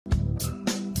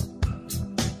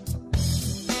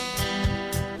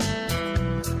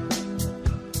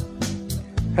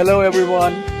Hello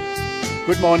everyone,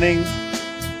 good morning,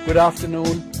 good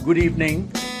afternoon, good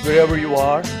evening, wherever you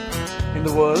are in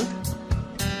the world.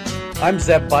 I'm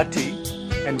Zeb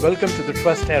Bhatti and welcome to the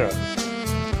Trust Era.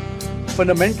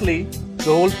 Fundamentally,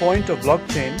 the whole point of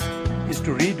blockchain is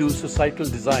to redo societal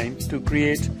design to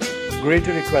create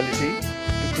greater equality,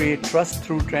 to create trust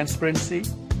through transparency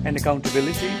and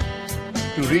accountability,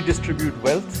 to redistribute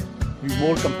wealth, be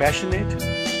more compassionate,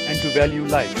 and to value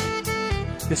life.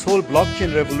 This whole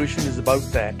blockchain revolution is about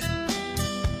that.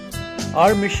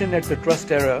 Our mission at the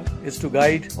Trust Era is to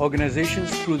guide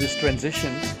organizations through this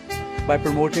transition by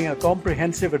promoting a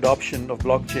comprehensive adoption of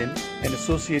blockchain and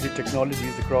associated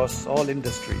technologies across all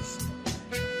industries.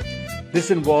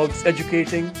 This involves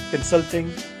educating, consulting,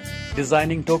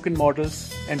 designing token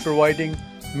models, and providing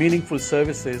meaningful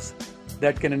services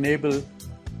that can enable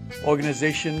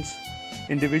organizations,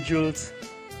 individuals,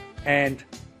 and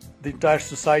the entire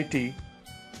society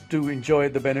to enjoy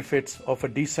the benefits of a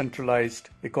decentralized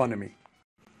economy.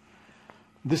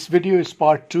 This video is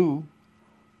part 2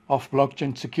 of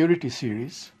Blockchain Security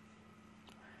series.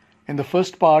 In the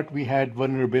first part, we had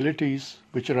vulnerabilities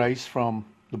which arise from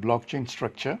the blockchain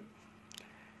structure.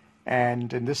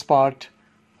 And in this part,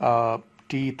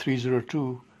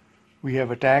 T302, we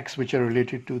have attacks which are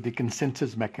related to the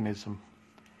consensus mechanism.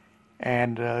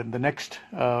 And the next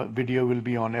video will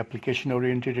be on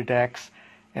application-oriented attacks,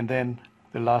 and then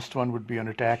the last one would be on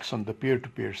attacks on the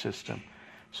peer-to-peer system.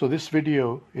 So this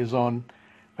video is on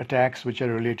attacks which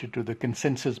are related to the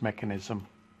consensus mechanism.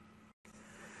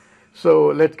 So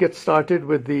let's get started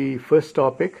with the first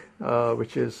topic,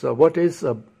 which is what is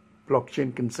a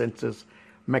blockchain consensus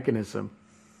mechanism?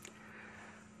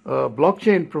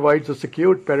 Blockchain provides a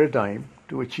secured paradigm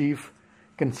to achieve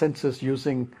consensus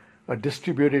using a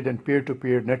distributed and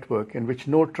peer-to-peer network in which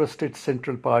no trusted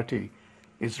central party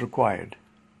is required.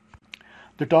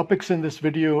 The topics in this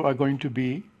video are going to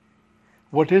be: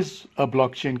 what is a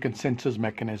blockchain consensus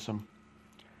mechanism?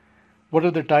 What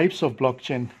are the types of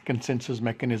blockchain consensus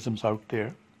mechanisms out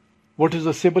there? What is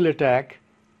a Sybil attack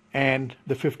and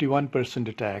the 51%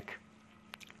 attack?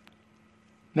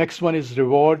 Next one is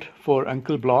reward for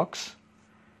uncle blocks.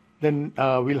 Then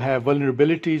we'll have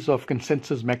vulnerabilities of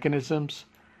consensus mechanisms.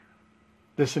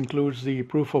 This includes the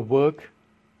proof of work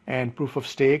and proof of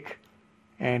stake,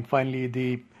 and finally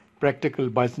the practical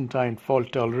Byzantine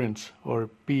fault tolerance or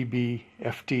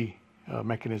PBFT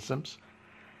mechanisms.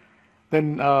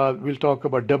 Then we'll talk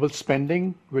about double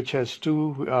spending, which has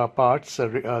two parts,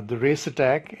 the race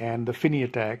attack and the Finney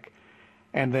attack,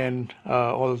 and then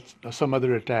some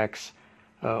other attacks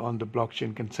on the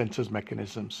blockchain consensus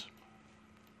mechanisms.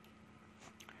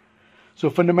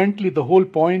 So fundamentally, the whole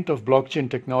point of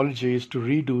blockchain technology is to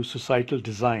redo societal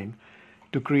design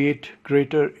to create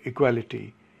greater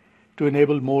equality, to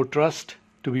enable more trust,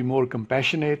 to be more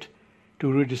compassionate,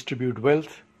 to redistribute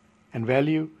wealth and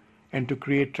value, and to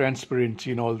create transparency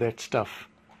and all that stuff.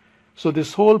 So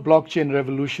this whole blockchain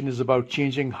revolution is about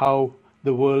changing how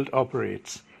the world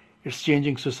operates. It's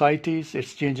changing societies,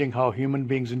 it's changing how human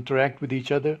beings interact with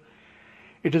each other.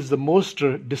 It is the most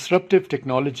disruptive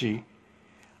technology,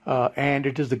 and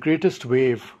it is the greatest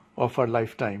wave of our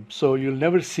lifetime. So you'll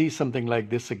never see something like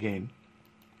this again.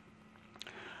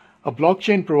 A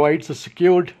blockchain provides a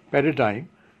secured paradigm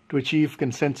to achieve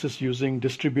consensus using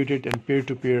distributed and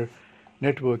peer-to-peer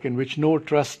network in which no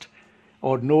trust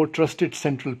or no trusted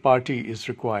central party is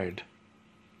required.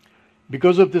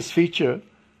 Because of this feature,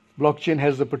 blockchain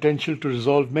has the potential to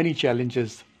resolve many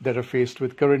challenges that are faced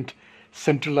with current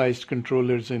centralized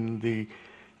controllers in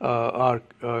our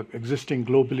existing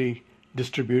globally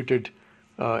distributed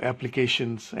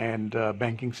applications and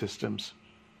banking systems.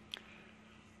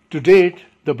 To date,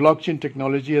 the blockchain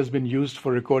technology has been used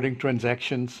for recording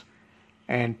transactions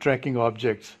and tracking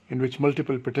objects in which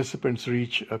multiple participants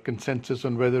reach a consensus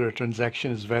on whether a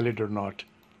transaction is valid or not.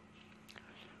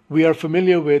 We are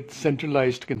familiar with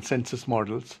centralized consensus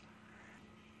models.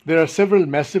 There are several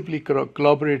massively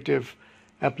collaborative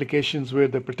applications where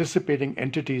the participating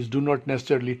entities do not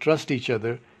necessarily trust each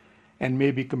other and may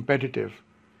be competitive.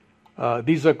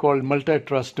 These are called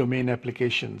multi-trust domain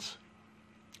applications.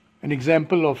 An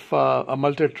example of a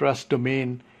multi-trust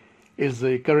domain is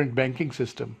the current banking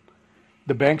system.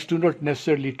 The banks do not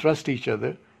necessarily trust each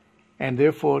other and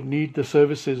therefore need the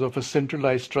services of a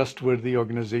centralized, trustworthy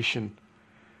organization.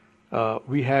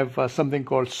 We have something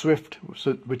called SWIFT,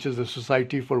 which is the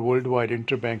Society for Worldwide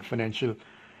Interbank Financial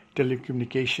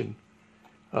Telecommunication,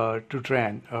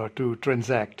 to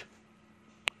transact.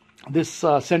 This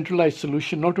centralized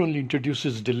solution not only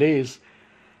introduces delays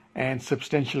and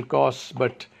substantial costs,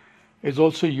 but is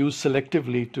also used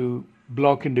selectively to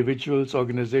block individuals,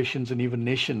 organizations, and even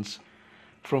nations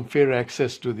from fair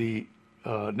access to the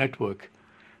network.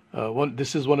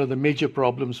 This is one of the major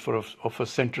problems of a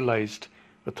centralized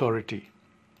authority.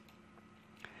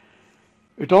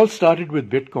 It all started with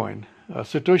Bitcoin.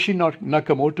 Satoshi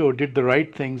Nakamoto did the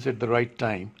right things at the right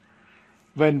time.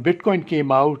 When Bitcoin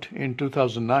came out in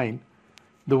 2009,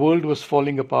 the world was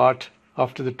falling apart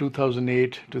after the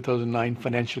 2008-2009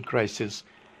 financial crisis.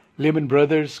 Lehman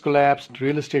Brothers collapsed,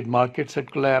 real estate markets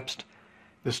had collapsed,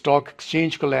 the stock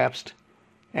exchange collapsed,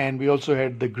 and we also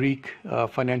had the Greek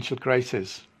financial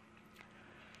crisis.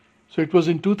 So it was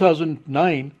in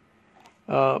 2009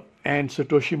 and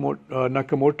Satoshi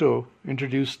Nakamoto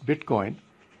introduced Bitcoin.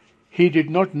 He did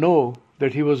not know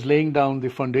that he was laying down the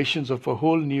foundations of a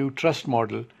whole new trust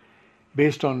model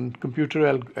based on computer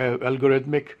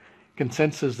algorithmic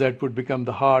consensus that would become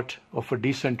the heart of a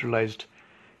decentralized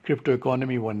crypto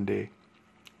economy one day.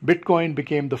 Bitcoin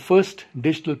became the first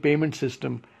digital payment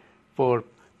system for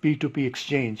P2P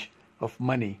exchange of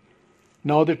money.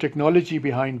 Now the technology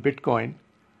behind Bitcoin,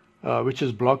 which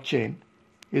is blockchain,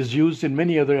 is used in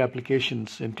many other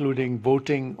applications, including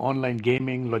voting, online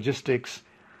gaming, logistics,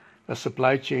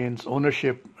 supply chains,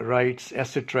 ownership rights,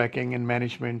 asset tracking and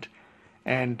management,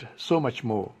 and so much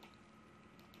more.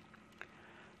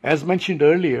 As mentioned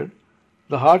earlier,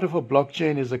 the heart of a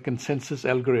blockchain is a consensus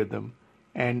algorithm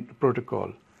and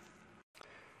protocol.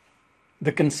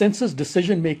 The consensus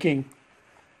decision-making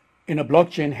in a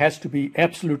blockchain has to be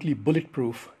absolutely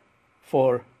bulletproof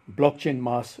for blockchain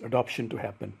mass adoption to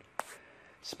happen.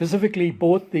 Specifically,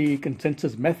 both the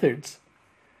consensus methods,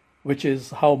 which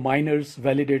is how miners,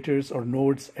 validators, or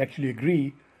nodes actually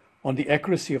agree on the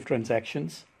accuracy of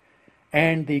transactions,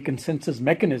 and the consensus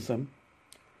mechanism,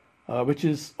 which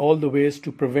is all the ways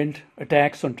to prevent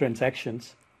attacks on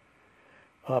transactions.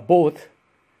 Both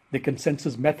the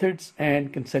consensus methods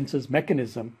and consensus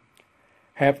mechanism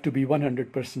have to be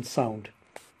 100% sound.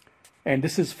 And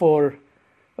this is for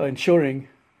ensuring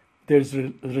there's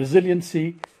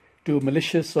resiliency to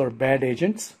malicious or bad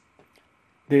agents.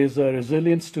 There's a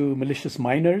resilience to malicious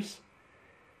miners.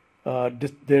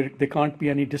 There can't be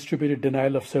any distributed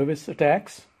denial of service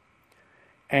attacks.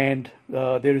 And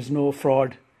there is no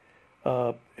fraud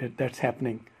that's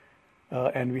happening.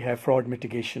 And we have fraud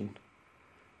mitigation.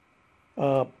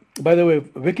 By the way,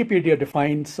 Wikipedia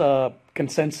defines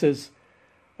consensus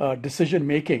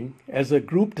decision-making as a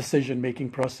group decision-making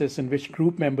process in which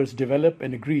group members develop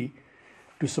and agree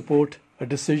to support a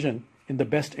decision in the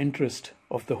best interest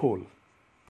of the whole.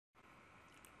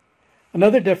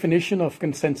 Another definition of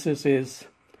consensus is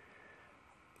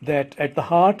that at the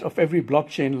heart of every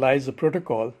blockchain lies a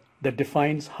protocol that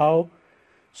defines how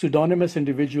pseudonymous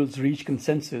individuals reach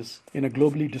consensus in a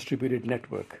globally distributed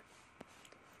network.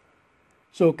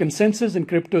 So consensus in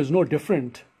crypto is no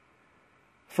different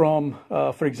from,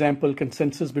 for example,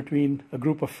 consensus between a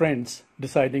group of friends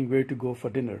deciding where to go for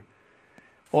dinner.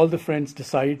 All the friends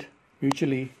decide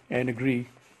mutually and agree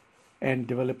and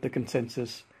develop the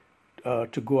consensus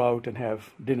to go out and have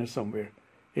dinner somewhere.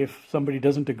 If somebody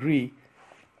doesn't agree,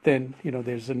 then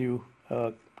there's a new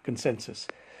consensus.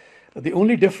 The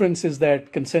only difference is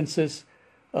that consensus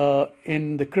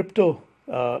in the crypto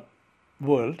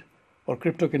world or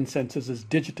crypto consensus is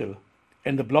digital,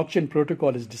 and the blockchain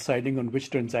protocol is deciding on which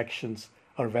transactions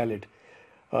are valid.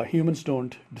 Humans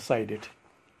don't decide it.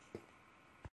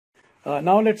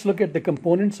 Now let's look at the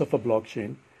components of a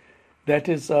blockchain. That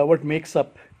is what makes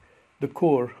up the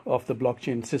core of the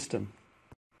blockchain system.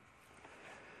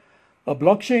 A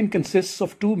blockchain consists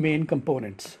of two main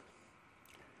components: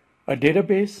 a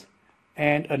database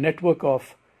and a network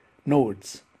of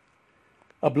nodes.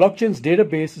 A blockchain's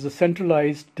database is a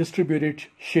centralized, distributed,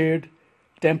 shared,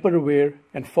 tamper-aware,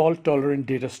 and fault-tolerant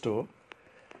data store.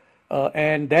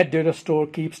 And that data store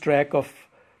keeps track of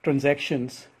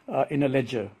transactions in a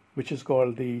ledger, which is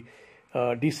called the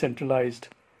decentralized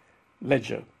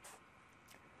ledger.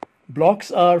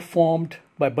 Blocks are formed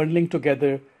by bundling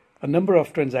together a number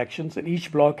of transactions, and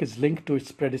each block is linked to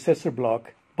its predecessor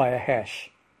block by a hash.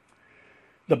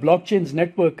 The blockchain's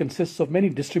network consists of many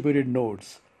distributed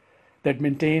nodes that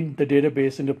maintain the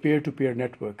database in a peer-to-peer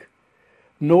network.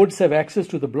 Nodes have access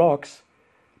to the blocks,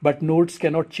 but nodes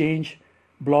cannot change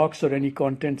blocks or any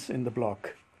contents in the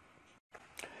block.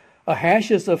 A hash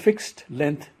is a fixed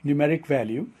length numeric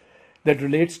value that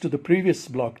relates to the previous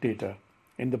block data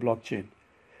in the blockchain.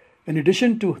 In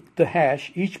addition to the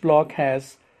hash, each block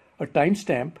has a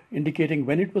timestamp indicating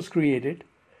when it was created,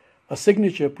 a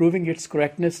signature proving its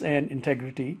correctness and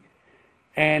integrity,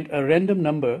 and a random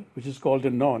number, which is called a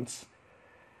nonce,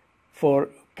 for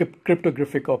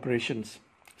cryptographic operations.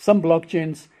 Some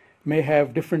blockchains may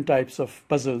have different types of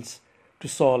puzzles to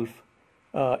solve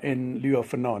in lieu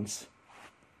of a nonce.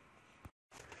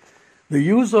 The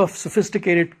use of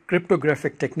sophisticated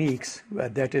cryptographic techniques,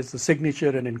 that is the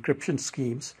signature and encryption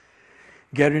schemes,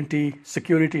 guarantee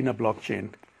security in a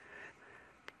blockchain.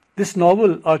 This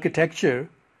novel architecture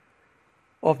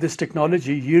of this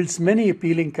technology yields many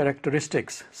appealing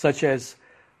characteristics such as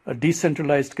a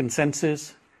decentralized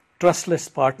consensus, trustless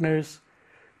partners,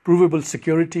 provable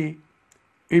security,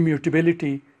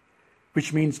 immutability,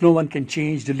 which means no one can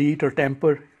change, delete, or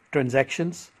tamper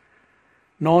transactions,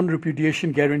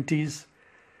 non-repudiation guarantees,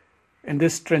 and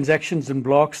this transactions in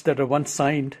blocks that are once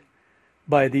signed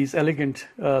by these elegant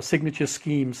signature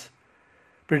schemes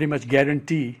pretty much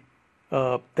guarantee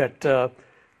that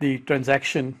the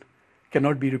transaction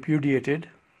cannot be repudiated.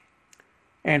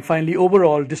 And finally,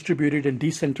 overall distributed and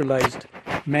decentralized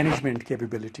management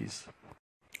capabilities.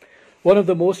 One of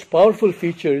the most powerful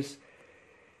features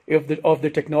of the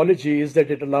technology is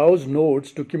that it allows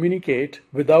nodes to communicate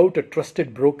without a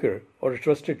trusted broker or a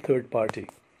trusted third party.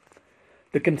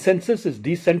 The consensus is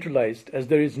decentralized as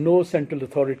there is no central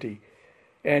authority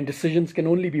and decisions can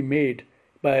only be made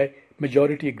by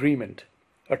majority agreement.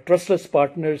 A trustless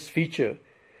partners feature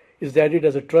is added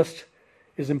as a trust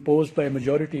is imposed by a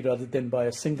majority rather than by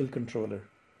a single controller.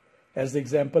 As the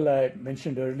example I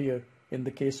mentioned earlier in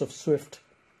the case of SWIFT,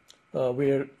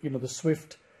 where the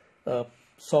SWIFT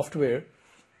software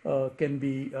can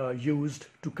be used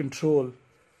to control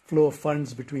flow of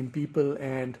funds between people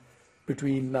and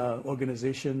between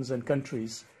organizations and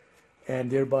countries,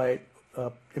 and thereby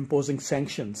imposing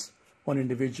sanctions on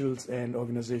individuals and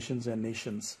organizations and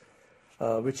nations,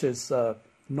 which is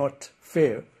not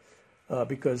fair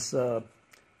because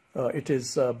it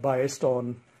is biased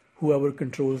on whoever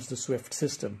controls the SWIFT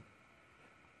system.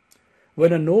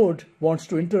 When a node wants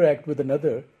to interact with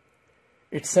another,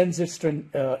 it sends its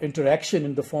interaction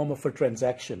in the form of a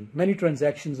transaction. Many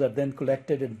transactions are then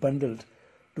collected and bundled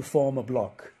to form a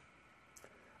block.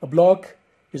 A block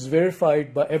is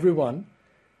verified by everyone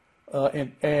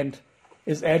and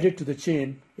is added to the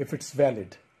chain if it's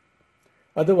valid.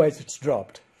 Otherwise, it's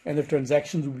dropped, and the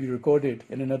transactions will be recorded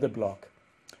in another block.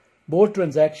 Both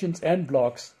transactions and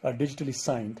blocks are digitally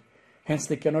signed, hence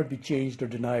they cannot be changed or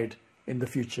denied in the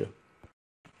future.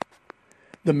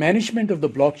 The management of the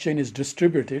blockchain is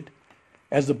distributed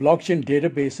as the blockchain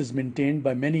database is maintained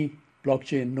by many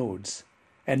blockchain nodes,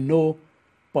 and no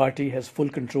party has full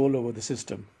control over the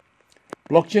system.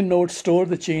 Blockchain nodes store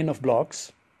the chain of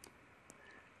blocks,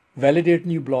 validate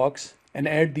new blocks, and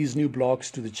add these new blocks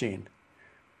to the chain.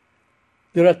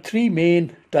 There are three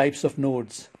main types of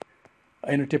nodes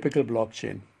in a typical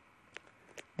blockchain.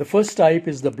 The first type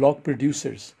is the block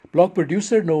producers. Block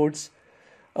producer nodes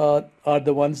are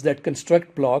the ones that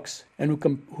construct blocks and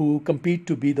who compete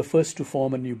to be the first to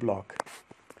form a new block.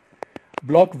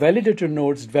 Block validator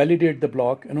nodes validate the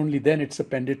block and only then it's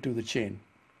appended to the chain.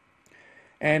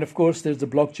 And of course, there's the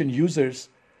blockchain users,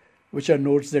 which are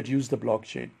nodes that use the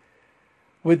blockchain.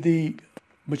 With the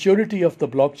maturity of the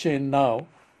blockchain now,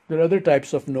 there are other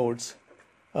types of nodes,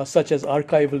 such as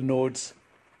archival nodes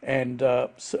and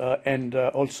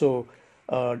also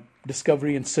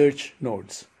discovery and search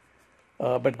nodes.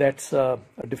 But that's a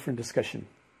different discussion.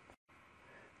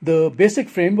 The basic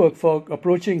framework for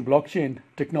approaching blockchain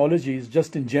technologies,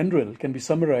 just in general, can be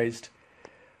summarized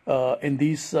in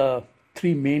these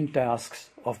three main tasks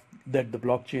that the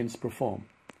blockchains perform.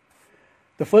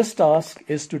 The first task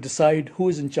is to decide who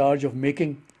is in charge of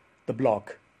making the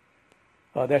block.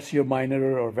 That's your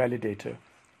miner or validator.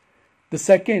 The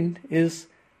second is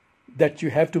that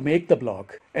you have to make the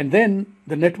block, and then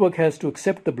the network has to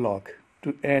accept the block,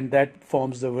 and that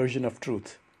forms the version of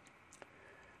truth.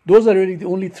 Those are really the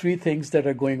only three things that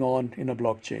are going on in a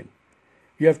blockchain.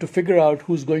 You have to figure out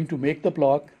who's going to make the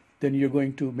block, then you're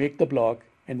going to make the block,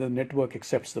 and the network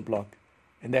accepts the block,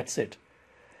 and that's it.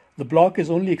 The block is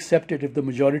only accepted if the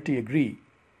majority agree,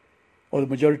 or the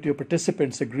majority of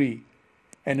participants agree,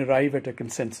 and arrive at a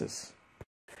consensus.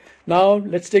 Now,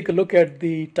 let's take a look at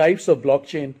the types of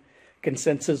blockchain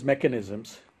consensus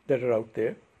mechanisms that are out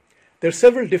there. There are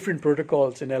several different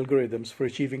protocols and algorithms for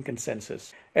achieving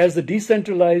consensus. As the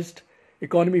decentralized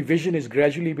economy vision is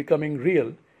gradually becoming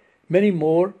real, many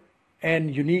more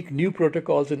and unique new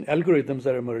protocols and algorithms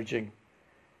are emerging.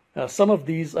 Some of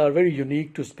these are very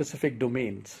unique to specific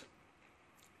domains.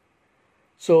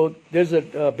 So there's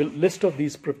a list of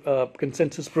these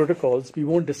consensus protocols. We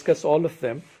won't discuss all of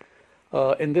them.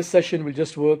 In this session, we'll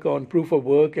just work on proof of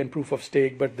work and proof of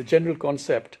stake, but the general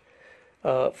concept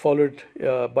followed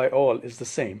by all is the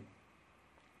same.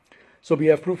 So we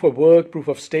have proof of work, proof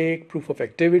of stake, proof of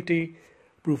activity,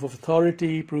 proof of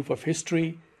authority, proof of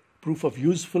history, proof of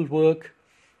useful work,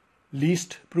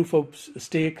 least proof of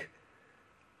stake,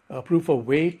 proof of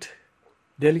weight,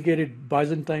 delegated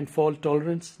Byzantine fault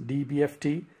tolerance,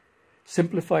 DBFT,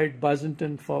 simplified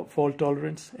Byzantine fault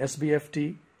tolerance,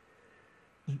 SBFT,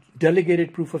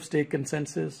 delegated proof of stake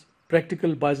consensus,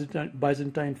 practical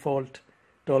Byzantine fault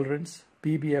tolerance,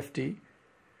 PBFT,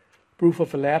 proof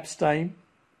of elapsed time,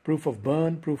 proof of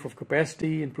burn, proof of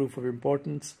capacity, and proof of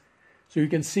importance. So you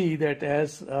can see that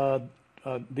as the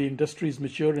industry is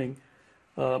maturing,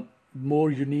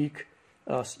 more unique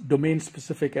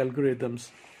domain-specific algorithms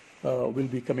will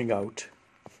be coming out.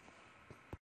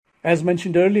 As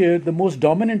mentioned earlier, the most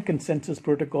dominant consensus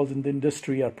protocols in the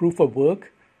industry are proof of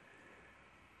work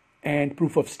and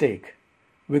proof of stake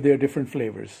with their different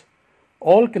flavors.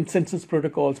 All consensus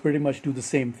protocols pretty much do the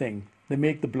same thing. They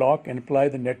make the block and apply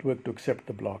the network to accept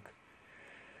the block.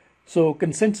 So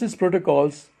consensus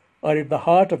protocols are at the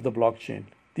heart of the blockchain.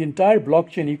 The entire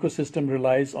blockchain ecosystem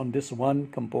relies on this one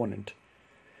component.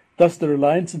 Thus, the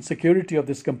reliance and security of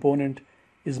this component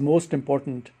is most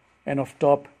important and of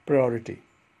top priority.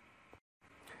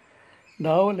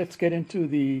 Now let's get into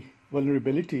the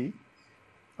vulnerability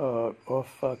of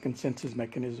consensus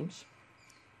mechanisms.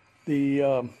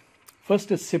 The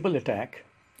first is Sybil attack.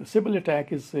 The Sybil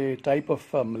attack is a type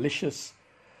of malicious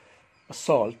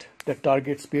assault that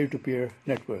targets peer-to-peer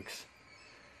networks.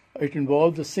 It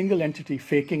involves a single entity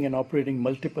faking and operating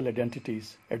multiple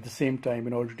identities at the same time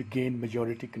in order to gain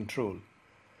majority control.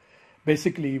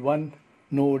 Basically, one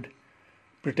node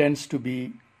pretends to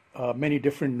be many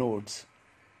different nodes,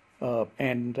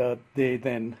 and they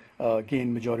then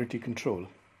gain majority control.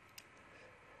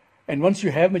 And once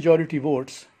you have majority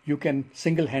votes, you can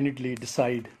single-handedly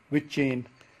decide which chain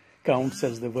counts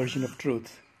as the version of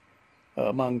truth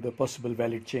among the possible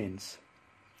valid chains.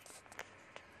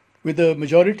 With a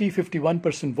majority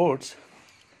 51% votes,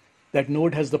 that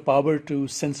node has the power to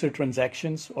censor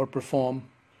transactions or perform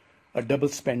a double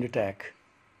spend attack.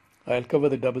 I'll cover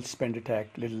the double spend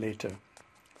attack a little later.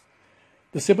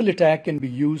 The Sybil attack can be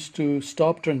used to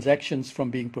stop transactions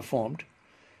from being performed.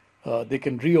 They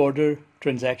can reorder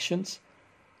transactions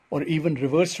or even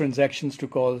reverse transactions to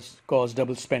cause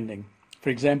double spending. For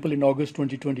example, in August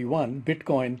 2021,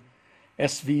 Bitcoin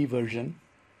SV version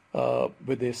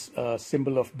with this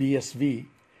symbol of BSV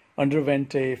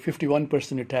underwent a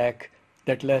 51% attack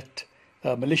that let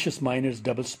malicious miners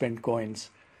double spend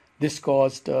coins. This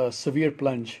caused a severe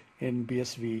plunge in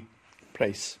BSV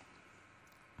price.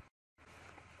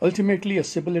 Ultimately, a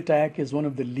Sybil attack is one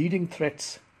of the leading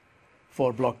threats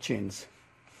for blockchains.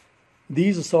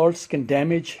 These assaults can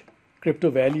damage crypto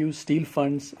values, steal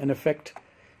funds, and affect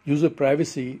user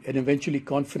privacy and eventually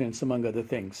confidence, among other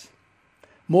things.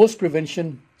 Most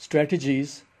prevention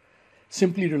strategies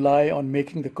simply rely on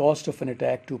making the cost of an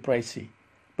attack too pricey,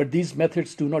 but these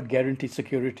methods do not guarantee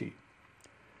security.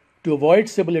 To avoid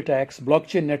Sybil attacks,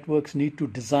 blockchain networks need to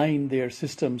design their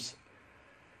systems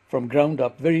from ground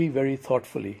up very, very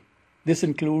thoughtfully. This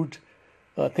includes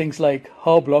things like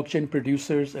how blockchain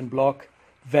producers and block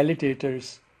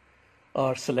validators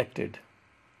are selected,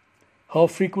 how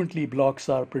frequently blocks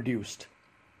are produced,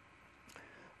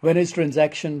 when is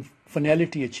transaction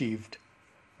finality achieved,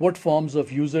 what forms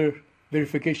of user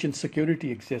verification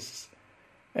security exists,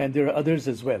 and there are others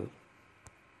as well.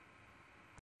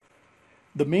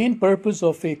 The main purpose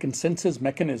of a consensus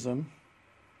mechanism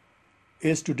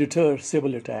is to deter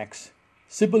Sybil attacks.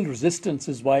 Sybil resistance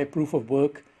is why proof of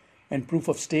work and proof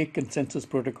of stake consensus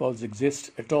protocols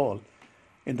exist at all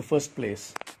in the first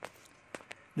place.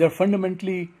 They are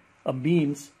fundamentally a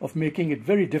means of making it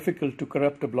very difficult to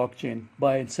corrupt a blockchain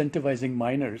by incentivizing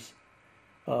miners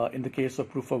in the case of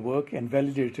proof of work and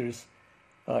validators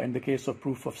in the case of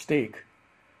proof of stake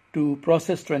to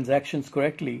process transactions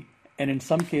correctly, and in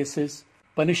some cases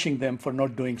punishing them for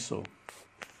not doing so.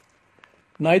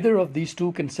 Neither of these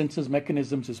two consensus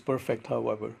mechanisms is perfect,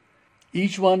 however.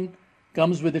 Each one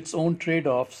comes with its own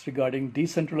trade-offs regarding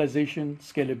decentralization,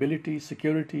 scalability,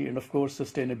 security, and of course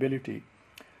sustainability,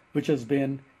 which has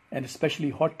been an especially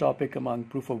hot topic among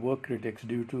proof-of-work critics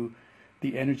due to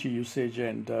the energy usage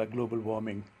and global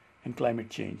warming and climate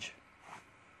change.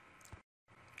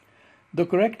 The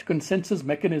correct consensus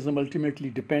mechanism ultimately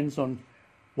depends on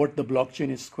what the blockchain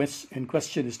in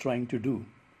question is trying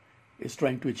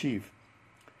to achieve,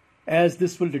 as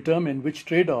this will determine which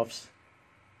trade-offs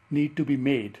need to be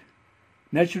made.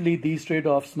 Naturally, these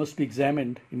trade-offs must be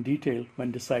examined in detail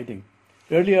when deciding.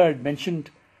 Earlier, I had mentioned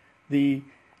the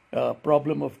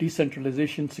problem of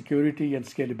decentralization, security, and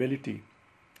scalability.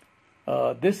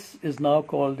 This is now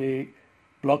called a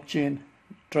blockchain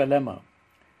trilemma.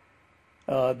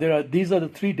 These are the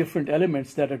three different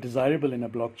elements that are desirable in a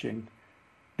blockchain: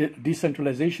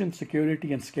 decentralization,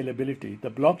 security, and scalability.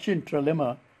 The blockchain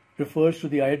trilemma refers to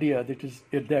the idea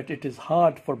that it is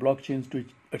hard for blockchains to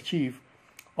achieve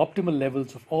optimal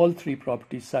levels of all three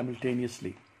properties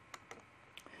simultaneously.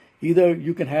 Either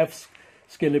you can have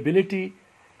scalability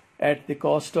at the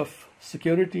cost of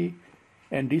security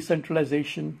and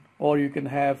decentralization, or you can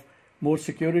have more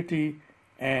security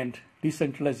and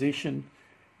decentralization,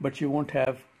 but you won't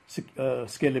have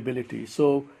scalability.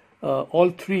 So all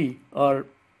three are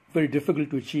very difficult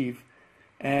to achieve,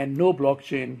 and no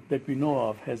blockchain that we know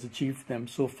of has achieved them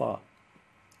so far.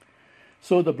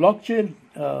 So the blockchain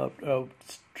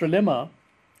trilemma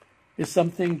is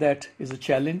something that is a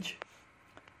challenge,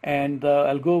 and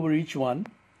I'll go over each one.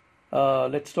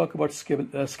 Let's talk about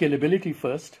scalability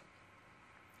first.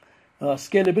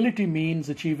 Scalability means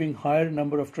achieving higher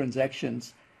number of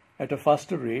transactions at a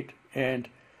faster rate and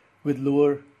with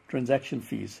lower transaction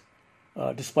fees,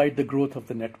 despite the growth of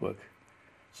the network.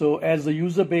 So as the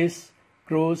user base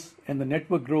grows and the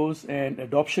network grows and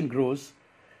adoption grows,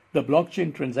 the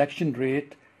blockchain transaction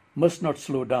rate must not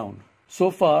slow down. So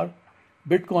far,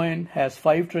 Bitcoin has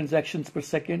 5 transactions per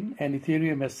second and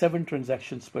Ethereum has 7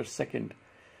 transactions per second.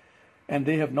 And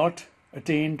they have not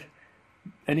attained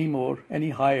any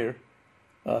higher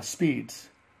speeds.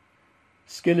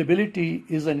 Scalability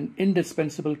is an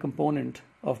indispensable component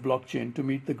of blockchain to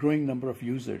meet the growing number of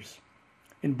users.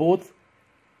 In both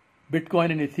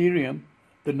Bitcoin and Ethereum,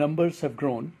 the numbers have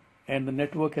grown and the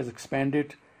network has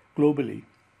expanded globally,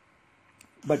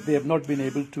 but they have not been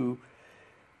able to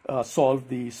solve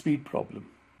the speed problem.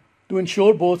 To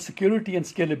ensure both security and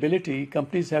scalability,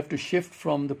 companies have to shift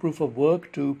from the proof of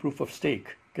work to proof of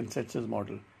stake consensus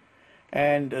model.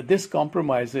 And this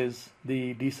compromises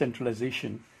the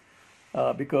decentralization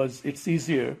because it's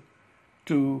easier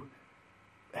to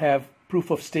have proof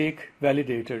of stake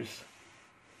validators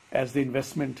as the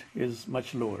investment is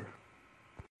much lower.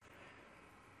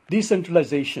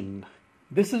 Decentralization.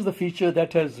 This is the feature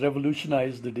that has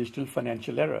revolutionized the digital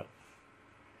financial era.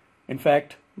 In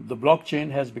fact, the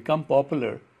blockchain has become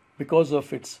popular because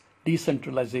of its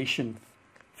decentralization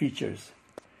features.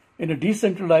 In a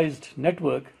decentralized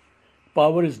network,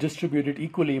 power is distributed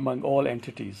equally among all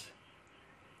entities.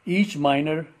 Each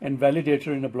miner and validator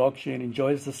in a blockchain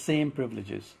enjoys the same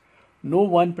privileges. No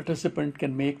one participant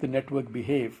can make the network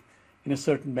behave in a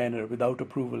certain manner without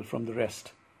approval from the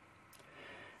rest.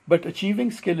 But achieving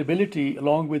scalability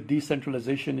along with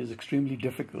decentralization is extremely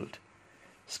difficult.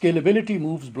 Scalability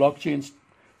moves blockchains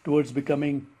towards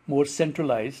becoming more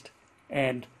centralized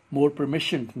and more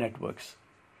permissioned networks,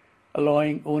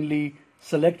 allowing only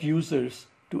select users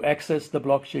to access the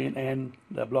blockchain and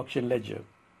the blockchain ledger.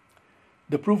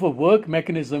 The proof of work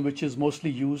mechanism, which is mostly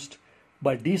used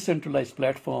by decentralized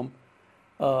platform,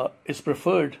 is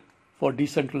preferred for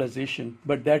decentralization,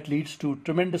 but that leads to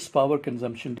tremendous power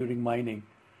consumption during mining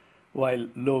while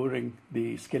lowering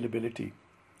the scalability.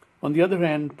 On the other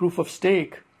hand, proof of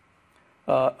stake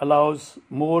allows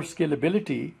more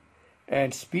scalability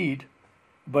and speed,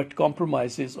 but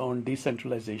compromises on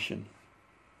decentralization.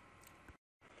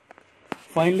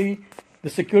 Finally, the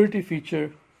security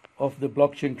feature of the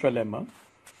blockchain trilemma.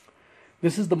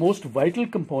 This is the most vital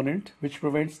component which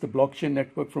prevents the blockchain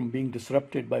network from being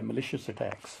disrupted by malicious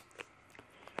attacks.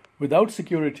 Without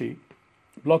security,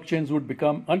 blockchains would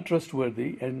become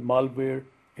untrustworthy and malware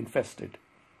infested.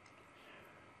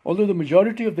 Although the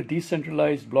majority of the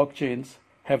decentralized blockchains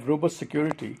have robust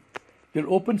security, their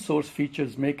open source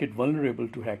features make it vulnerable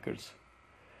to hackers.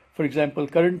 For example,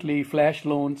 currently flash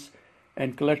loans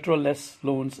and collateral-less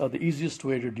loans are the easiest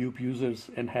way to dupe users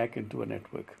and hack into a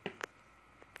network.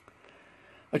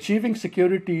 Achieving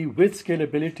security with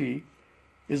scalability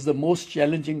is the most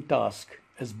challenging task,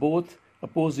 as both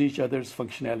oppose each other's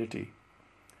functionality.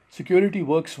 Security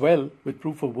works well with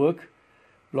proof of work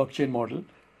blockchain model,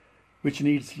 which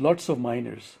needs lots of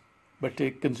miners, but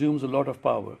it consumes a lot of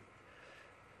power.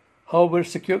 However,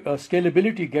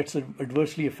 scalability gets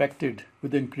adversely affected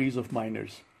with the increase of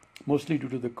miners, mostly due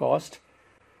to the cost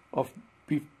of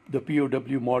the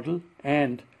POW model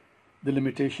and the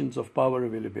limitations of power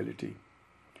availability.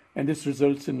 And this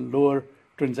results in lower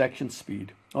transaction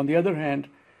speed. On the other hand,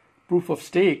 proof of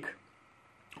stake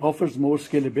offers more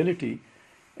scalability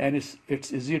and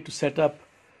it's easier to set up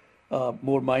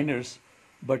more miners,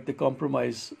 but the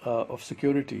compromise of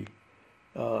security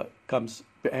comes,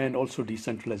 and also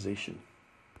decentralization.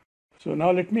 So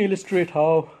now let me illustrate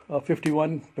how a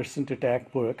 51%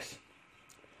 attack works.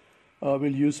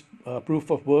 We'll use proof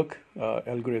of work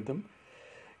algorithm.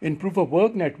 In proof of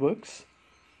work networks,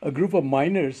 a group of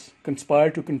miners conspire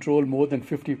to control more than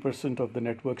 50% of the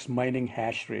network's mining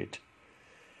hash rate.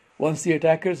 Once the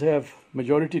attackers have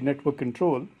majority network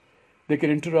control, They can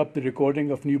interrupt the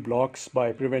recording of new blocks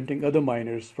by preventing other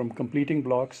miners from completing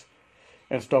blocks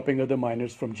and stopping other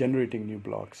miners from generating new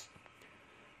blocks.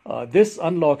 This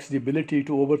unlocks the ability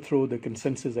to overthrow the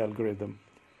consensus algorithm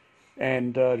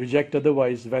and reject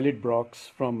otherwise valid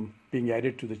blocks from being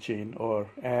added to the chain or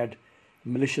add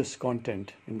malicious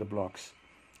content in the blocks.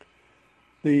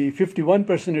 The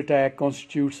 51% attack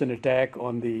constitutes an attack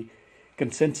on the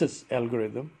consensus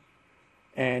algorithm,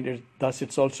 and thus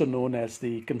it's also known as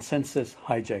the consensus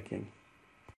hijacking.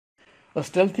 A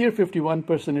stealthier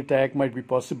 51% attack might be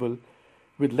possible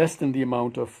with less than the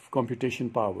amount of computation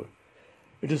power.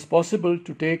 It is possible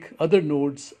to take other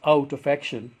nodes out of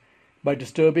action by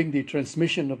disturbing the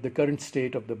transmission of the current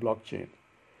state of the blockchain.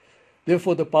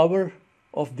 Therefore, the power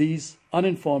of these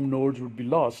uninformed nodes would be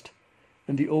lost,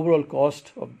 and the overall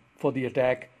cost for the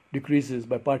attack decreases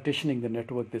by partitioning the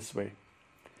network this way.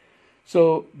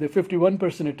 So the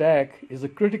 51% attack is a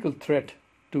critical threat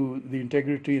to the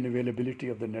integrity and availability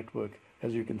of the network,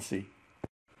 as you can see.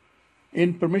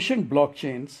 In permissioned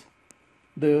blockchains,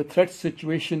 the threat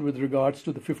situation with regards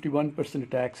to the 51%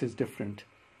 attacks is different,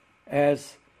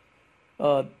 as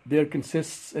there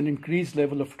consists an increased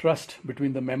level of trust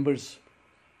between the members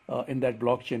in that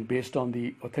blockchain based on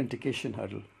the authentication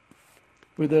hurdle.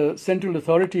 With a central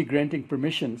authority granting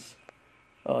permissions,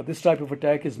 this type of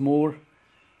attack is more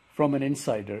from an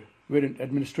insider, where an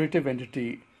administrative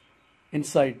entity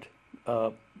inside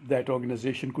that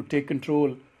organization could take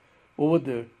control over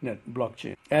the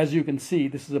blockchain. As you can see,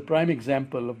 this is a prime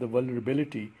example of the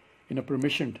vulnerability in a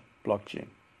permissioned blockchain.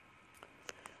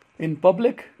 In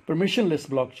public permissionless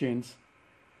blockchains,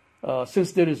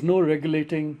 since there is no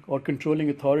regulating or controlling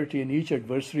authority and each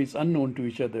adversary is unknown to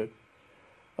each other,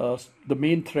 the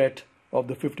main threat of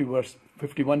the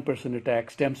 51%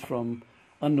 attack stems from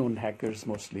unknown hackers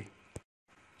mostly.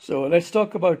 So let's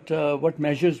talk about what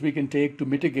measures we can take to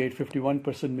mitigate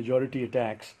 51% majority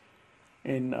attacks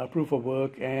in proof of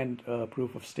work and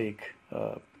proof of stake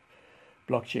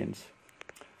blockchains.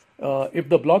 If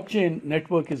the blockchain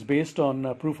network is based on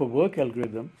a proof of work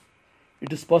algorithm,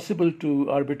 it is possible to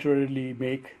arbitrarily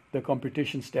make the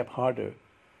computation step harder.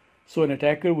 So an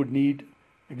attacker would need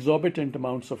exorbitant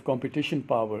amounts of computation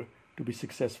power to be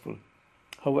successful.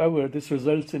 However, this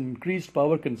results in increased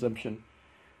power consumption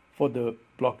for the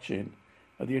blockchain,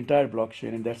 the entire blockchain,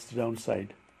 and that's the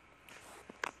downside.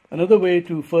 Another way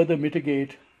to further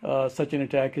mitigate such an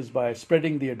attack is by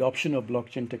spreading the adoption of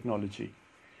blockchain technology.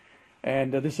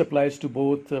 And this applies to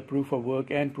both proof of work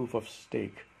and proof of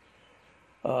stake.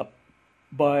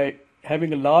 By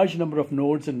having a large number of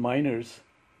nodes and miners,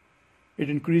 it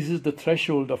increases the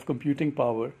threshold of computing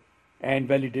power and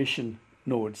validation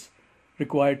nodes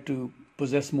required to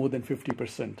possess more than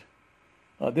 50%.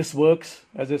 This works,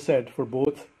 as I said, for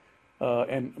both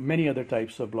and many other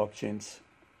types of blockchains.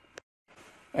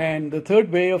 And the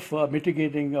third way of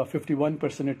mitigating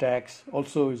 51% attacks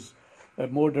also is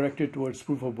more directed towards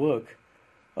proof of work.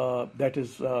 That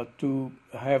is to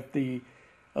have the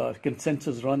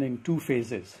consensus run in two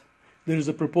phases. There is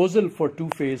a proposal for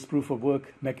two-phase proof of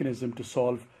work mechanism to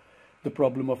solve the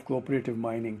problem of cooperative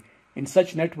mining. In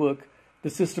such network, the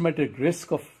systematic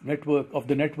risk of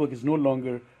the network is no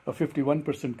longer a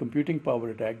 51% computing power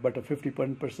attack, but a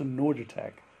 51% node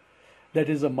attack. That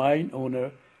is, a mine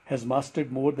owner has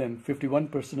mastered more than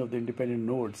 51% of the independent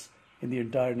nodes in the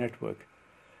entire network.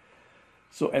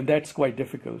 So, and that's quite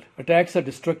difficult. Attacks are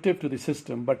destructive to the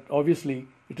system, but obviously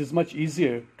it is much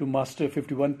easier to master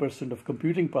 51% of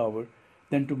computing power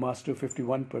than to master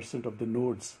 51% of the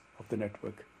nodes of the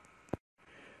network.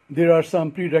 There are some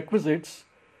prerequisites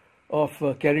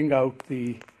of carrying out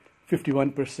the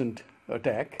 51%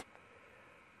 attack,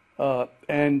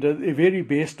 and they vary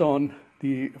based on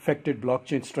the affected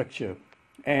blockchain structure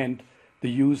and the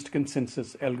used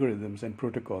consensus algorithms and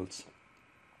protocols.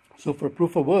 So for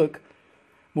proof of work,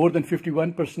 more than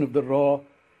 51% of the raw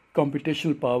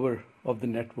computational power of the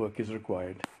network is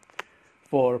required.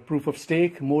 For proof of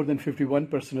stake, more than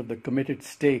 51% of the committed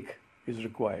stake is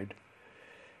required.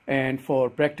 And for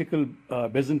practical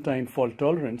Byzantine fault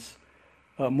tolerance,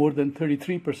 more than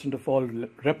 33% of all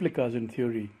replicas in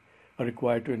theory are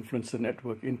required to influence the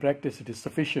network. In practice, it is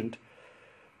sufficient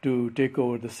to take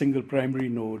over the single primary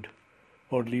node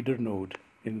or leader node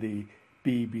in the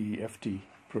PBFT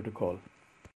protocol.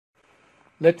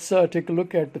 Let's take a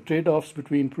look at the trade-offs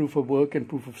between proof of work and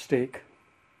proof of stake.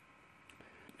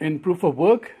 In proof of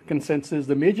work consensus,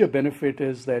 the major benefit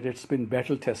is that it's been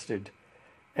battle tested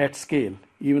at scale,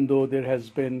 even though there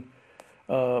have been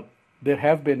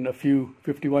a few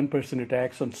 51%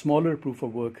 attacks on smaller proof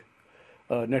of work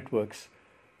networks,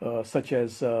 such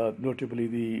as notably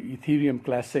the Ethereum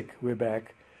Classic way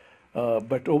back,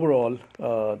 but overall,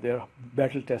 they're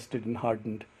battle-tested and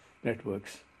hardened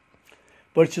networks.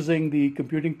 Purchasing the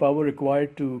computing power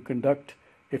required to conduct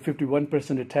a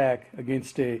 51% attack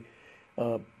against a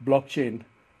blockchain,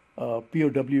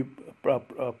 POW,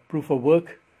 proof of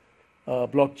work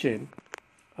blockchain,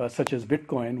 such as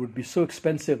Bitcoin, would be so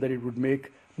expensive that it would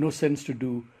make no sense to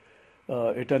do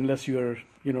it unless you're,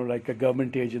 like a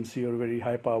government agency or a very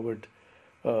high-powered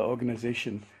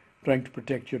organization trying to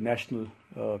protect your national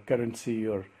currency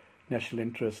or national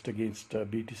interest against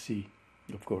BTC,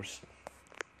 of course.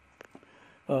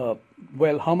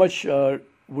 Well, how much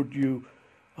would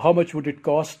it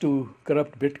cost to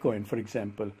corrupt Bitcoin, for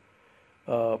example,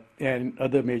 and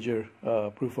other major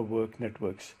proof of work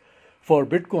networks? For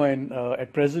Bitcoin,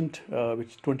 at present, which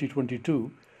is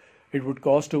 2022, it would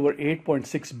cost over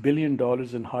 $8.6 billion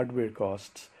in hardware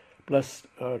costs, plus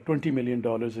 $20 million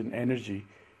in energy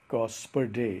costs per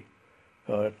day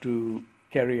to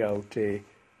carry out a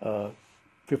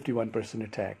 51%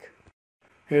 attack.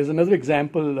 Here's another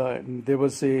example. There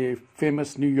was a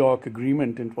famous New York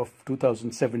agreement of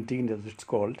 2017, as it's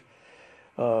called,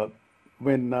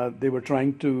 when they were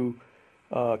trying to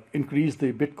increase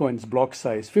the Bitcoin's block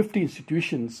size. 50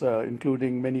 institutions,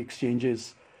 including many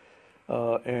exchanges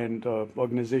and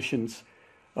organizations,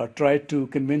 tried to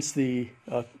convince the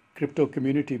crypto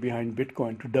community behind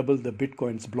Bitcoin to double the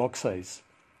Bitcoin's block size.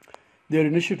 Their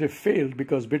initiative failed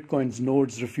because Bitcoin's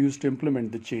nodes refused to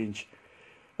implement the change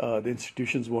the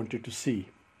institutions wanted to see.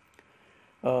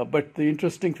 But the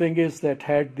interesting thing is that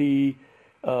had the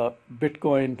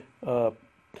Bitcoin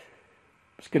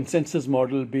consensus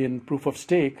model been proof of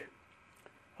stake,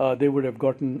 they would have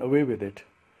gotten away with it.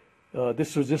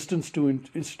 This resistance to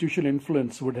institutional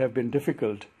influence would have been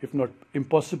difficult, if not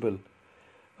impossible,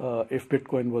 if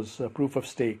Bitcoin was proof of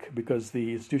stake, because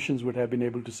the institutions would have been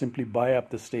able to simply buy up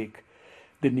the stake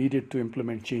they needed to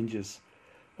implement changes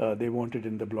they wanted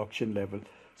in the blockchain level.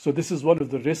 So this is one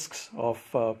of the risks of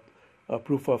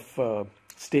proof of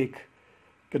stake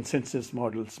consensus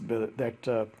models,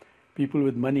 that people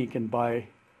with money can buy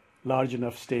large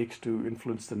enough stakes to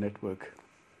influence the network.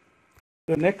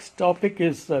 The next topic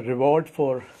is reward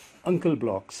for uncle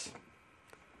blocks.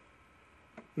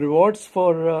 Rewards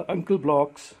for uncle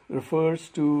blocks refers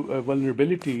to a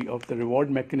vulnerability of the reward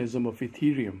mechanism of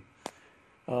Ethereum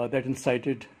that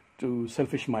incited to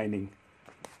selfish mining.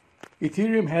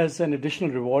 Ethereum has an additional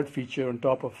reward feature on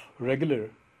top of regular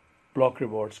block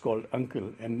rewards called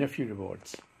uncle and nephew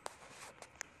rewards.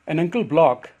 An uncle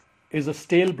block is a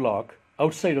stale block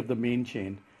outside of the main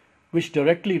chain, which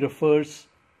directly refers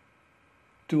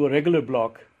to a regular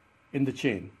block in the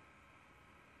chain.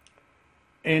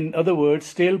 In other words,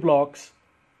 stale blocks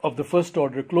of the first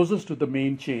order closest to the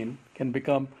main chain can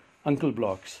become uncle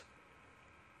blocks.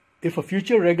 If a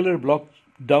future regular block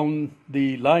down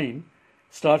the line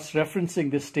starts referencing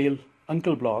this stale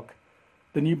uncle block,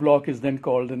 the new block is then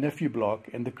called the nephew block,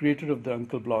 and the creator of the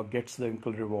uncle block gets the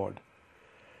uncle reward.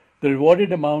 The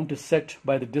rewarded amount is set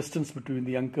by the distance between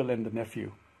the uncle and the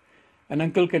nephew. An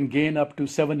uncle can gain up to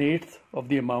 7/8 of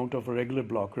the amount of a regular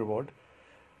block reward.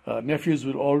 Nephews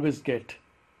will always get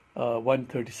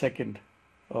 1/32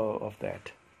 of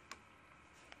that.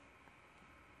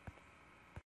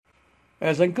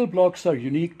 As uncle blocks are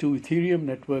unique to Ethereum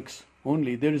networks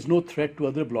only, there is no threat to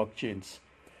other blockchains,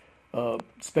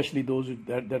 especially those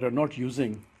that are not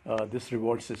using this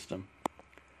reward system.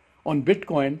 On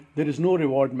Bitcoin, there is no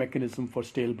reward mechanism for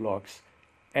stale blocks,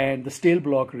 and the stale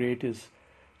block rate is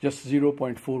just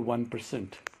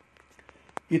 0.41%.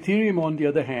 Ethereum, on the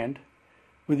other hand,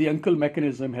 with the uncle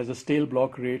mechanism, has a stale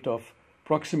block rate of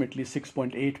approximately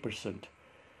 6.8%.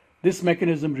 This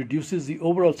mechanism reduces the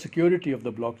overall security of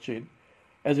the blockchain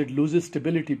as it loses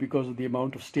stability because of the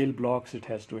amount of stale blocks it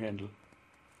has to handle.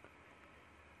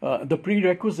 The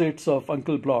prerequisites of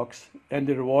uncle blocks and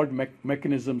the reward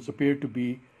mechanisms appear to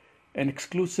be an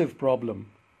exclusive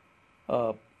problem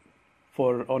on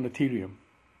Ethereum.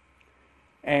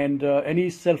 And any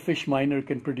selfish miner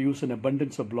can produce an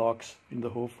abundance of blocks in the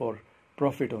hope for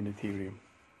profit on Ethereum.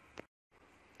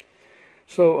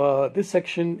 So this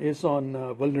section is on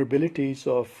vulnerabilities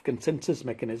of consensus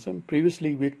mechanism.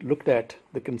 Previously, we looked at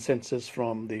the consensus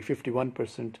from the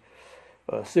 51%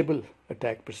 Sybil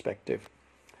attack perspective.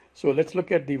 So let's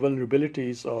look at the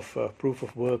vulnerabilities of proof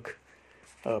of work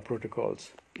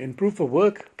protocols. In proof of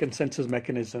work consensus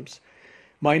mechanisms,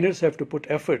 miners have to put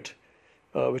effort,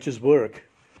 which is work,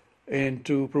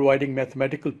 into providing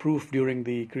mathematical proof during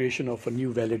the creation of a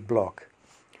new valid block.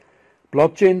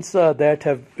 Blockchains that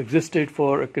have existed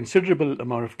for a considerable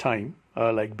amount of time,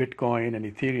 like Bitcoin and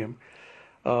Ethereum,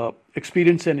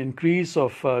 experience an increase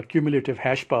of cumulative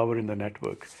hash power in the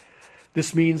network.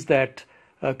 This means that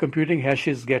computing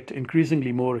hashes get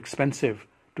increasingly more expensive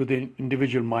to the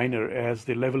individual miner as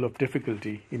the level of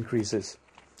difficulty increases.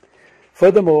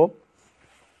 Furthermore,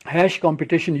 hash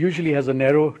computation usually has a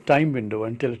narrow time window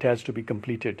until it has to be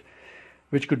completed,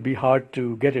 which could be hard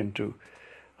to get into.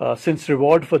 Since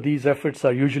reward for these efforts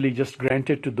are usually just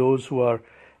granted to those who are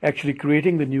actually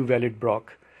creating the new valid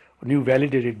block, or new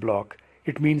validated block,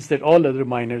 it means that all other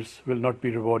miners will not be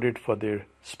rewarded for their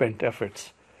spent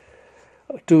efforts.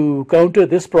 To counter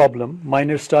this problem,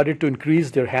 miners started to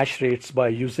increase their hash rates by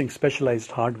using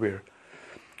specialized hardware.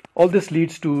 All this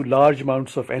leads to large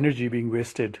amounts of energy being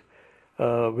wasted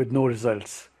with no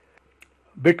results.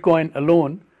 Bitcoin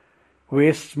alone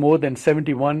wastes more than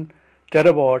 71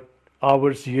 terawatt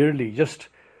hours yearly just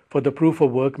for the proof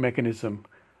of work mechanism,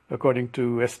 according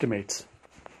to estimates.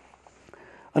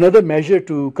 Another measure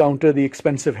to counter the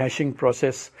expensive hashing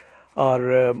process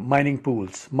are mining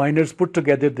pools. Miners put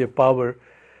together their power,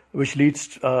 which leads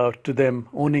to them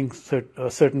owning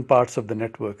certain parts of the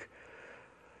network.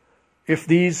 If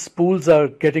these pools are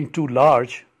getting too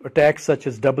large, attacks such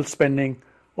as double spending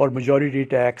or majority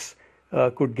attacks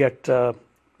could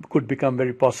become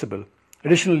very possible.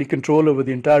 Additionally, control over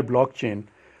the entire blockchain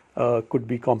could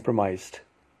be compromised.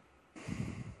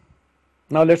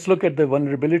 Now let's look at the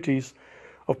vulnerabilities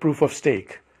of proof of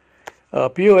stake.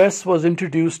 POS was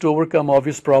introduced to overcome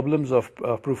obvious problems of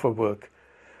proof of work.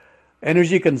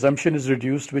 Energy consumption is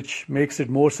reduced, which makes it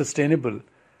more sustainable,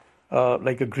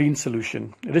 like a green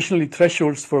solution. Additionally,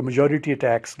 thresholds for majority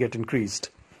attacks get increased.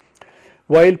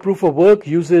 While proof of work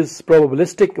uses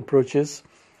probabilistic approaches,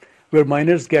 where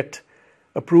miners get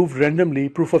approved randomly,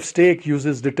 proof of stake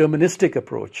uses deterministic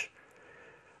approach.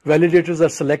 Validators are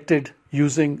selected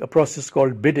using a process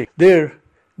called bidding. There,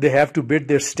 they have to bid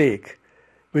their stake,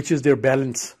 which is their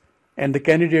balance, and the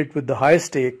candidate with the highest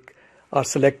stake are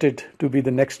selected to be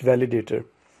the next validator.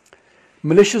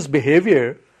 Malicious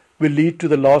behavior will lead to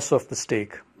the loss of the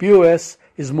stake. POS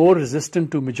is more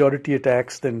resistant to majority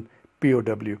attacks than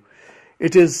POW.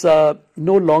 It is no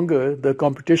longer the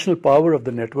computational power of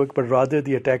the network, but rather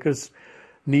the attackers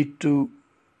need to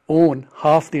own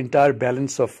half the entire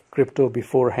balance of crypto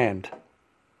beforehand.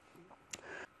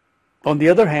 On the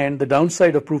other hand, the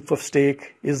downside of proof of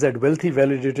stake is that wealthy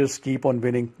validators keep on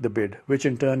winning the bid, which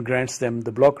in turn grants them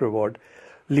the block reward,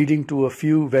 leading to a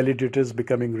few validators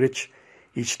becoming rich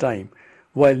each time,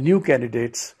 while new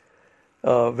candidates,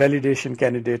 validation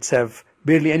candidates, have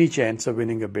barely any chance of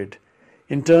winning a bid.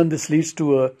 In turn, this leads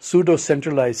to a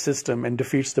pseudo-centralized system and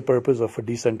defeats the purpose of a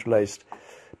decentralized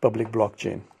public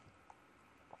blockchain.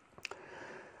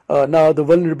 Now, the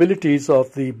vulnerabilities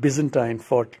of the Byzantine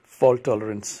fault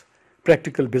tolerance.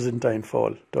 Practical Byzantine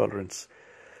fault tolerance.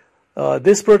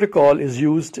 This protocol is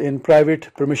used in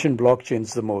private permission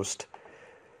blockchains the most.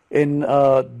 In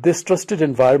this trusted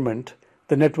environment,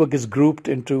 the network is grouped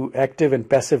into active and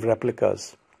passive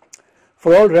replicas.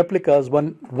 For all replicas,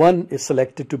 one is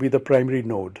selected to be the primary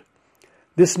node.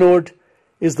 This node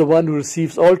is the one who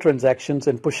receives all transactions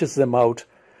and pushes them out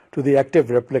to the active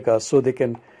replicas so they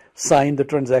can sign the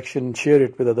transaction and share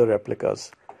it with other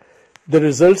replicas. The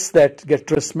results that get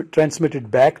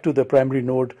transmitted back to the primary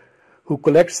node, who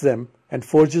collects them and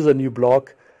forges a new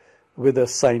block with the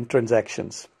signed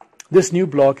transactions. This new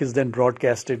block is then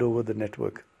broadcasted over the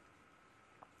network.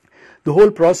 The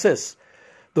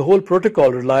whole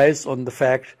protocol relies on the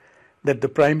fact that the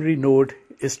primary node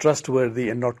is trustworthy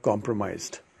and not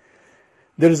compromised.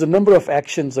 There is a number of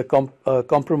actions a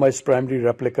compromised primary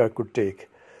replica could take,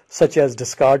 such as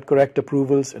discard correct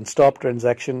approvals and stop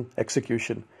transaction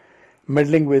execution,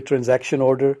 meddling with transaction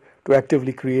order to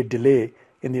actively create delay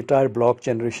in the entire block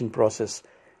generation process,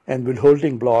 and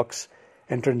withholding blocks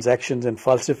and transactions and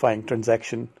falsifying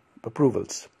transaction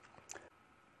approvals.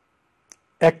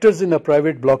 Actors in a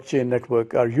private blockchain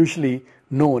network are usually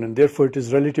known, and therefore it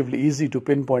is relatively easy to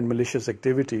pinpoint malicious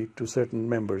activity to certain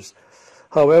members.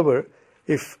 However,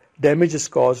 if damage is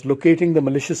caused, locating the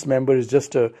malicious member is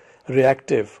just a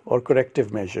reactive or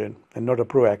corrective measure and not a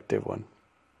proactive one.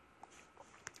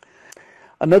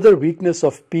 Another weakness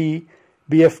of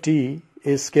BFT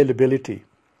is scalability.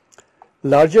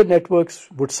 Larger networks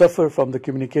would suffer from the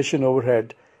communication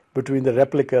overhead between the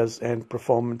replicas, and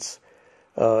performance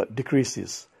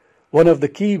decreases. One of the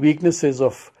key weaknesses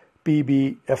of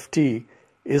PBFT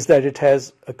is that it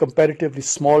has a comparatively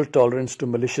small tolerance to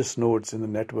malicious nodes in the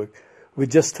network,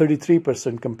 with just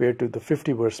 33% compared to the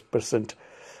 50%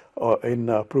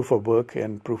 in proof of work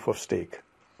and proof of stake.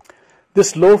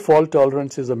 This low fault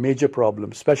tolerance is a major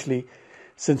problem, especially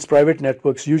since private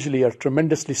networks usually are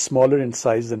tremendously smaller in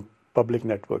size than public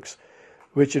networks,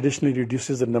 which additionally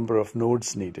reduces the number of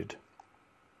nodes needed.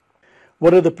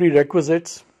 What are the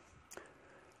prerequisites?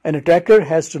 An attacker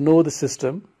has to know the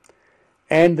system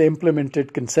and the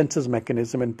implemented consensus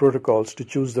mechanism and protocols to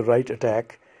choose the right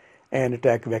attack and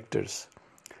attack vectors.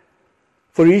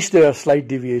 For each, there are slight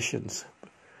deviations.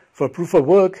 For proof of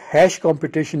work, hash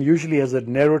computation usually has a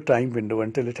narrow time window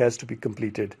until it has to be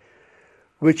completed,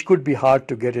 which could be hard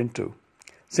to get into.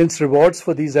 Since rewards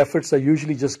for these efforts are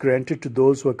usually just granted to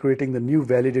those who are creating the new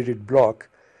validated block,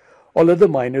 all other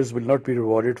miners will not be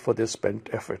rewarded for their spent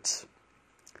efforts.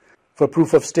 For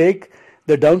proof of stake,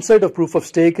 the downside of proof of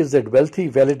stake is that wealthy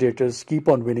validators keep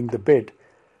on winning the bid,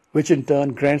 which in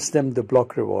turn grants them the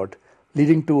block reward,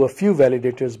 leading to a few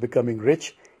validators becoming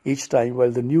rich each time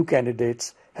while the new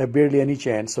candidates have barely any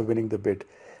chance of winning the bid.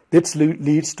 This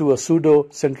leads to a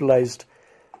pseudo-centralized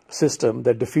system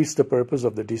that defeats the purpose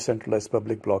of the decentralized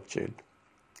public blockchain.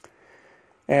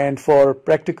 And for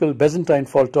practical Byzantine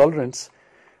fault tolerance,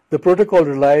 the protocol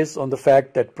relies on the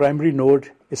fact that primary node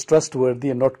is trustworthy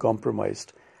and not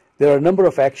compromised. There are a number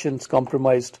of actions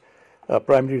compromised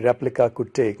primary replica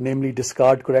could take, namely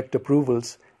discard correct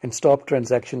approvals and stop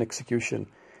transaction execution,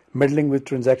 meddling with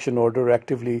transaction order,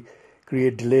 actively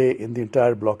create delay in the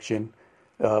entire blockchain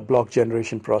block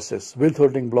generation process,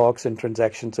 withholding blocks and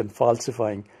transactions, and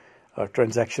falsifying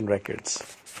transaction records.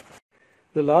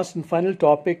 The last and final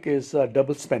topic is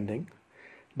double spending.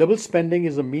 Double spending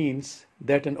is a means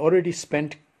that an already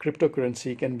spent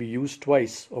cryptocurrency can be used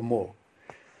twice or more.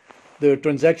 The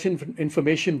transaction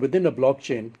information within a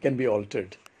blockchain can be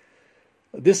altered.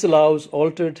 This allows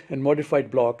altered and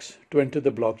modified blocks to enter the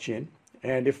blockchain,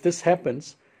 and if this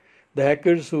happens, the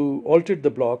hackers who altered the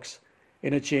blocks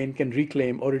in a chain can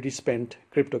reclaim already spent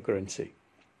cryptocurrency.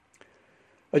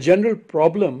 A general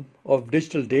problem of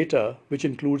digital data, which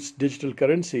includes digital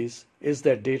currencies, is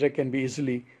that data can be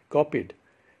easily copied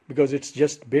because it's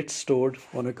just bits stored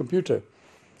on a computer.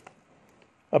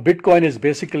 A Bitcoin is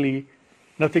basically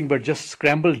nothing but just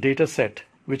scrambled data set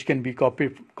which can be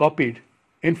copied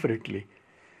infinitely.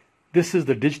 This is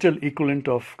the digital equivalent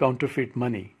of counterfeit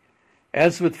money.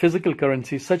 As with physical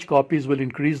currency, such copies will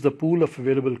increase the pool of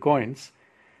available coins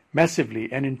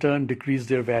massively and in turn decrease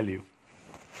their value.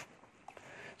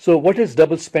 So what is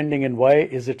double spending and why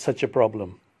is it such a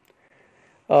problem?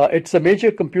 It's a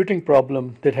major computing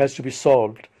problem that has to be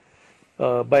solved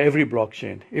by every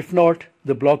blockchain. If not,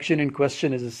 the blockchain in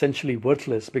question is essentially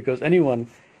worthless because anyone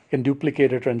can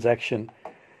duplicate a transaction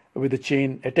with a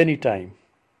chain at any time.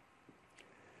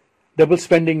 Double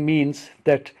spending means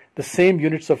that the same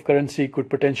units of currency could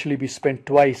potentially be spent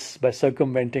twice by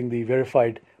circumventing the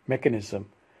verified mechanism.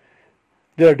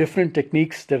 There are different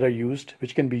techniques that are used,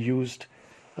 which can be used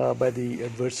by the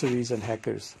adversaries and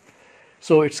hackers.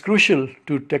 So it's crucial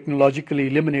to technologically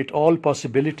eliminate all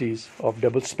possibilities of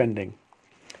double spending.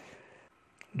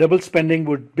 Double spending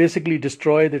would basically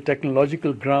destroy the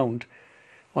technological ground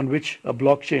on which a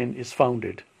blockchain is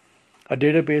founded. A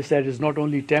database that is not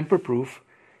only tamper-proof,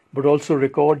 but also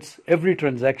records every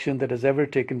transaction that has ever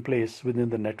taken place within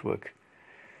the network.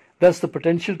 Thus, the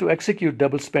potential to execute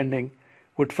double spending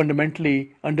would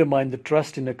fundamentally undermine the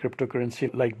trust in a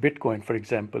cryptocurrency like Bitcoin, for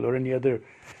example, or any other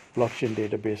blockchain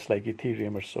database like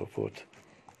Ethereum or so forth.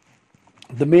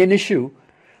 The main issue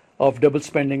of double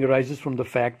spending arises from the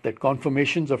fact that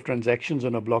confirmations of transactions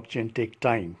on a blockchain take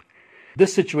time.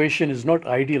 This situation is not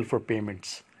ideal for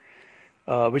payments,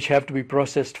 which have to be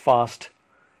processed fast,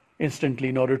 instantly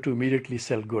in order to immediately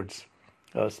sell goods.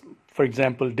 For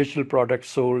example, digital products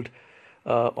sold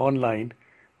online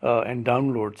and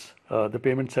downloads, the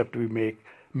payments have to be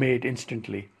made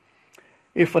instantly.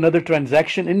 If another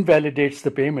transaction invalidates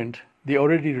the payment, the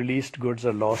already released goods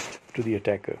are lost to the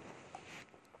attacker.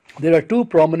 There are two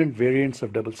prominent variants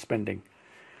of double spending.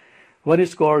 One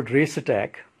is called race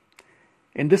attack.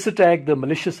 In this attack, the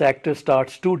malicious actor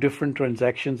starts two different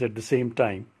transactions at the same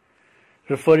time,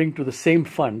 referring to the same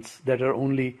funds that are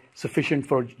only sufficient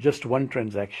for just one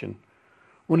transaction.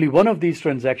 Only one of these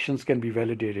transactions can be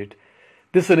validated.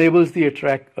 This enables the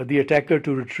attacker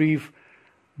to retrieve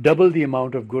double the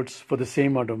amount of goods for the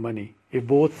same amount of money if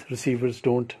both receivers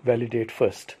don't validate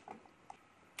first.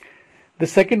 The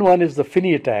second one is the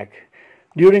Finney attack.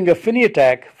 During a Finney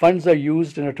attack, funds are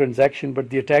used in a transaction,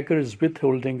 but the attacker is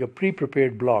withholding a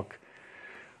pre-prepared block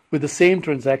with the same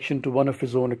transaction to one of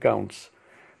his own accounts.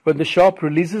 When the shop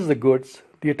releases the goods,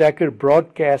 the attacker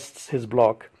broadcasts his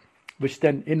block, which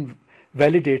then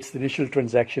invalidates the initial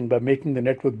transaction by making the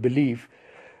network believe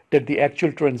that the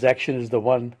actual transaction is the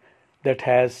one that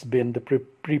has been the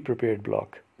pre-prepared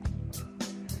block.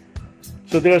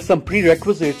 So there are some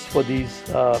prerequisites for these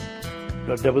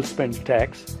double spend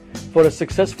attacks. For a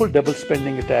successful double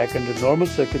spending attack under normal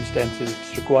circumstances,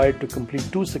 it's required to complete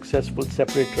 2 successful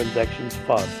separate transactions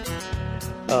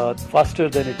faster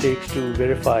than it takes to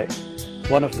verify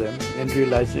one of them and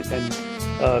realize it, and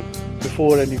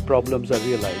before any problems are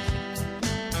realized.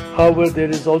 However, there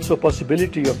is also a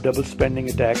possibility of double spending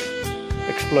attacks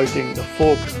exploiting a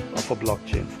fork of a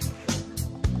blockchain.